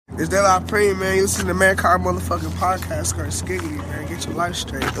Is that our pre, man? You listen to Mankind motherfucking podcast, skirt skiggity, man. Get your life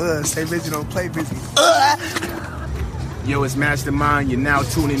straight. Stay busy, don't play busy. Yo, it's Mastermind. You're now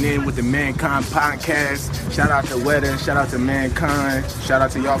tuning in with the Mankind podcast. Shout out to Weather. Shout out to Mankind. Shout out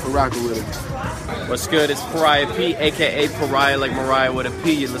to y'all for rocking with us. What's good? It's Pariah P, a.k.a. Pariah like Mariah with a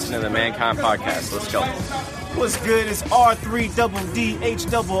P. You're listening to the Mankind podcast. Let's go. What's good? It's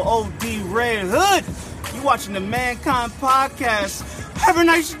R3DDHOOD Red Hood. You watching the Mankind podcast. Have a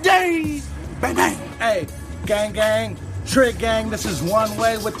nice day. Bang, bang. Hey, gang, gang, trick gang. This is One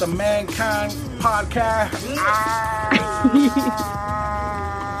Way with the Mankind podcast.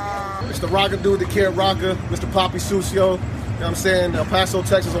 Mr. Rocker Dude, the Kid Rocker, Mr. Poppy Sucio. You know what I'm saying? El Paso,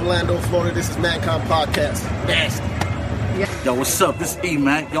 Texas, Orlando, Florida. This is Mankind podcast. Nasty. Yo, what's up? This is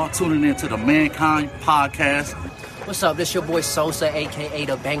E-Mac. Y'all tuning in to the Mankind podcast. What's up? This your boy Sosa, a.k.a.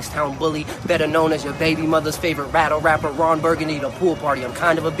 the Bankstown Bully, better known as your baby mother's favorite rattle rapper, Ron Burgundy, the pool party. I'm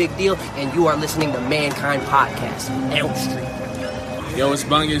kind of a big deal, and you are listening to Mankind Podcast, Elm Street. Yo, it's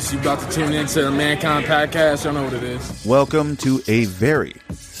Bungus. You about to tune into the Mankind podcast. Y'all know what it is. Welcome to a very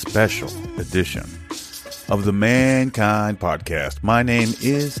special edition of the Mankind podcast. My name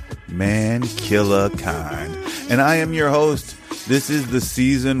is Mankilla-Kind, and I am your host. This is the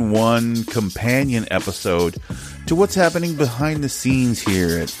Season 1 companion episode to what's happening behind the scenes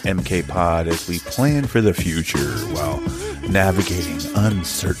here at MK Pod as we plan for the future while navigating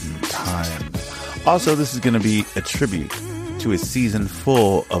uncertain times. Also, this is going to be a tribute to a season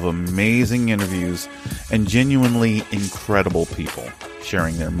full of amazing interviews and genuinely incredible people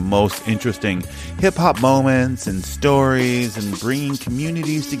sharing their most interesting hip-hop moments and stories and bringing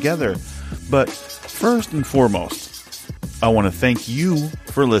communities together. But first and foremost, I want to thank you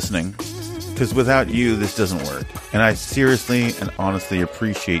for listening, because without you, this doesn't work. And I seriously and honestly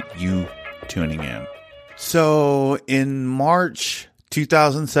appreciate you tuning in. So in March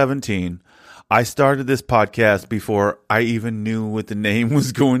 2017, I started this podcast before I even knew what the name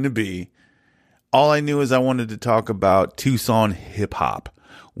was going to be. All I knew is I wanted to talk about Tucson hip hop.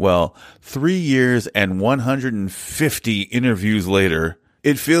 Well, 3 years and 150 interviews later,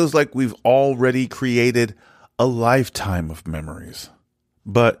 it feels like we've already created a lifetime of memories.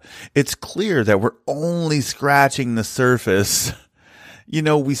 But it's clear that we're only scratching the surface. You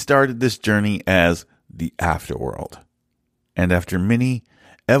know, we started this journey as the Afterworld. And after many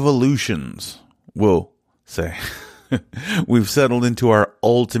evolutions, we'll say, we've settled into our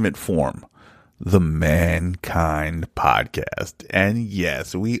ultimate form, the Mankind podcast. And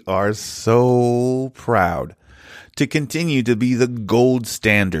yes, we are so proud to continue to be the gold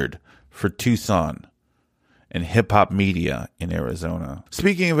standard for Tucson and hip-hop media in Arizona.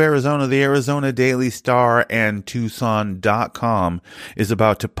 Speaking of Arizona, the Arizona Daily Star and Tucson.com is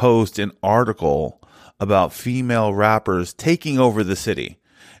about to post an article about female rappers taking over the city.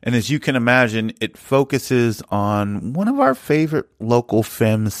 And as you can imagine, it focuses on one of our favorite local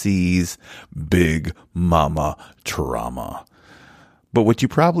femcees, Big Mama Trauma. But what you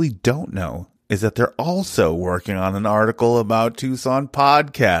probably don't know is that they're also working on an article about Tucson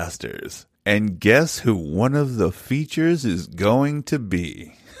podcasters. And guess who one of the features is going to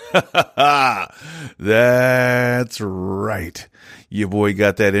be? That's right. Your boy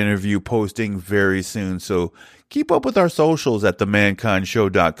got that interview posting very soon. So keep up with our socials at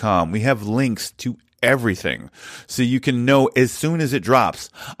themankindshow.com. We have links to everything so you can know as soon as it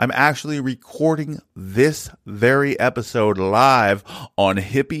drops. I'm actually recording this very episode live on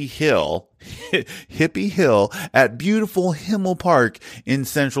Hippie Hill at beautiful Himmel Park in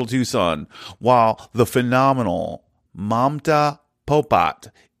central Tucson, while the phenomenal Mamta Popat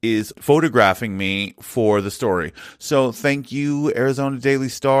is photographing me for the story. So thank you, Arizona Daily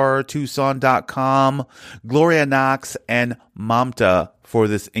Star, Tucson.com, Gloria Knox, and Mamta for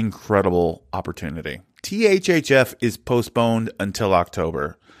this incredible opportunity. THHF is postponed until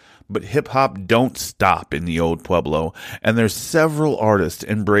October, but hip-hop don't stop in the old Pueblo, and there's several artists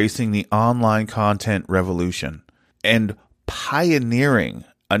embracing the online content revolution and pioneering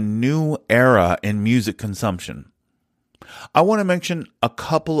a new era in music consumption. I want to mention a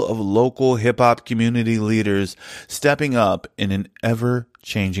couple of local hip-hop community leaders stepping up in an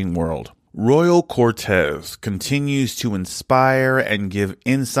ever-changing world. Royal Cortez continues to inspire and give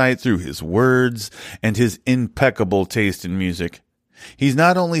insight through his words and his impeccable taste in music. He's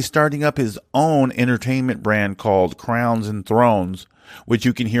not only starting up his own entertainment brand called Crowns and Thrones, which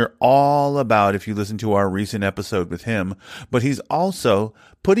you can hear all about if you listen to our recent episode with him, but he's also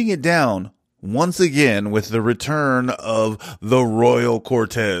putting it down once again with the return of the Royal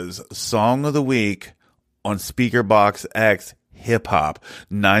Cortez Song of the Week on Speakerbox X Hip Hop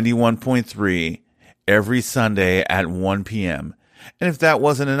 91.3 every Sunday at 1 p.m. And if that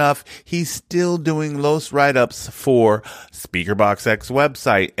wasn't enough, he's still doing Los write-ups for SpeakerBoxX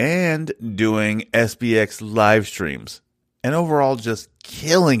website and doing SBX live streams. And overall just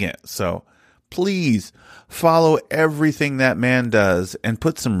killing it. So please follow everything that man does and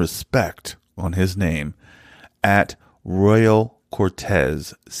put some respect on his name at Royal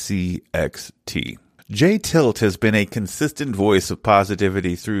Cortez CXT. Jay Tilt has been a consistent voice of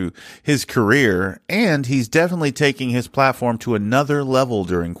positivity through his career, and he's definitely taking his platform to another level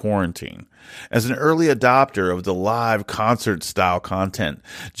during quarantine. As an early adopter of the live concert style content,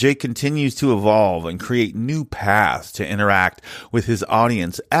 Jay continues to evolve and create new paths to interact with his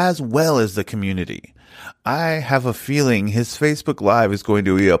audience as well as the community. I have a feeling his Facebook Live is going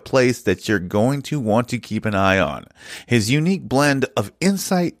to be a place that you're going to want to keep an eye on. His unique blend of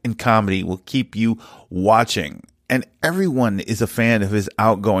insight and comedy will keep you watching, and everyone is a fan of his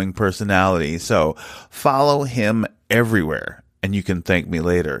outgoing personality, so follow him everywhere, and you can thank me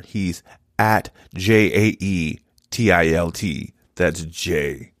later. He's at JAETILT. That's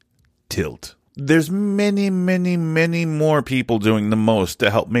J Tilt. There's many more people doing the most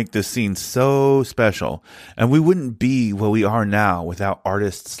to help make this scene so special. And we wouldn't be where we are now without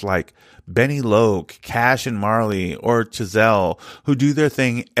artists like Benny Loke, Cash and Marley, or Chazelle, who do their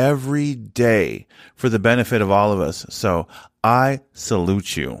thing every day for the benefit of all of us. So I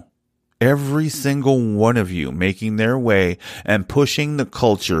salute you. Every single one of you making their way and pushing the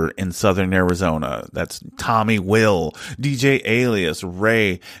culture in Southern Arizona. That's Tommy Will, DJ Alias,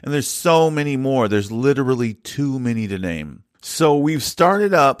 Ray, and there's so many more. There's literally too many to name. So we've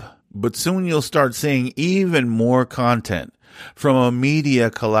started up, but soon you'll start seeing even more content from a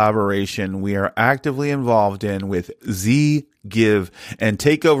media collaboration we are actively involved in with Z, Give, and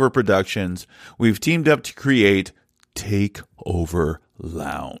Takeover Productions. We've teamed up to create Takeover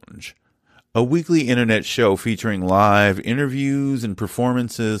Lounge, a weekly internet show featuring live interviews and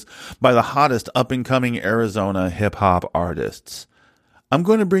performances by the hottest up-and-coming Arizona hip-hop artists. I'm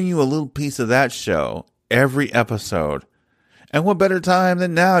going to bring you a little piece of that show every episode. And what better time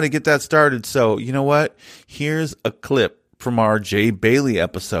than now to get that started? So, you know what? Here's a clip from our Jay Bailey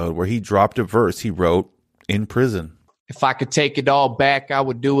episode where he dropped a verse he wrote in prison. If I could take it all back, I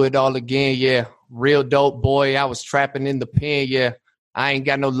would do it all again, yeah. Real dope boy, I was trapping in the pen, yeah. I ain't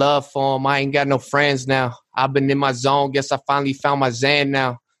got no love for him. I ain't got no friends now. I've been in my zone. Guess I finally found my Zen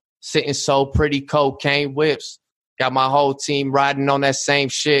now. Sitting so pretty, cocaine whips. Got my whole team riding on that same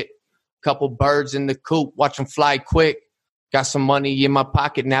shit. Couple birds in the coop, watch them fly quick. Got some money in my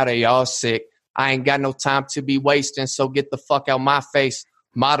pocket, now they all sick. I ain't got no time to be wasting, so get the fuck out my face.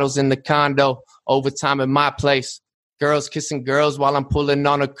 Models in the condo, overtime in my place. Girls kissing girls while I'm pulling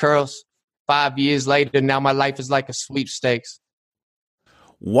on her curls. 5 years later, now my life is like a sweepstakes.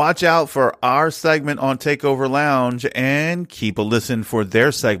 Watch out for our segment on Takeover Lounge and keep a listen for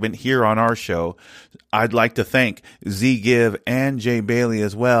their segment here on our show. I'd like to thank Z Give and Jay Bailey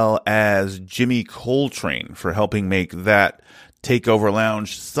as well as Jimmy Coltrane for helping make that Takeover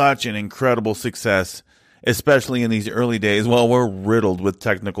Lounge such an incredible success, especially in these early days. Well, we're riddled with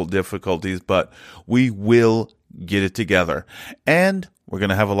technical difficulties, but we will get it together. And we're going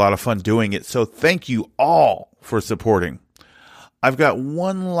to have a lot of fun doing it. So thank you all for supporting. I've got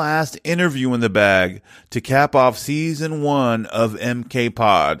one last interview in the bag to cap off season 1 of MK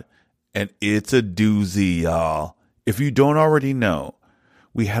Pod, and it's a doozy, y'all. If you don't already know,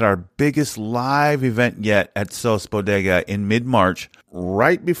 we had our biggest live event yet at Sos Bodega in mid-March,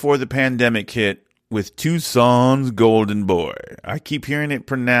 right before the pandemic hit, with Tucson's Golden Boy. I keep hearing it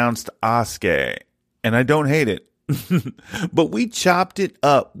pronounced Aske, and I don't hate it. But we chopped it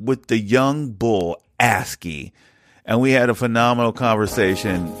up with the young bull, Askey. And we had a phenomenal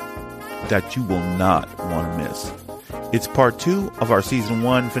conversation that you will not want to miss. It's part 2 of our season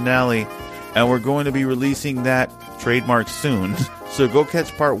 1 finale, and we're going to be releasing that trademark soon. So go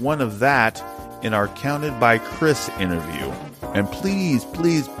catch part 1 of that in our Counted by Chris interview. And please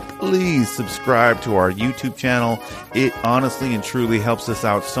subscribe to our YouTube channel. It honestly and truly helps us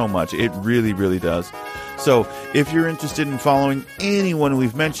out so much. It really, really does. So if you're interested in following anyone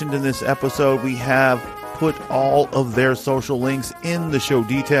we've mentioned in this episode, we have put all of their social links in the show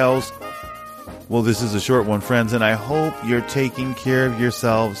details. Well, this is a short one, friends, and I hope you're taking care of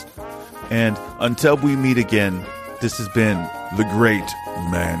yourselves. And until we meet again, this has been the Great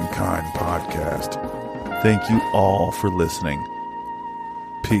Mankind Podcast. Thank you all for listening.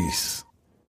 Peace.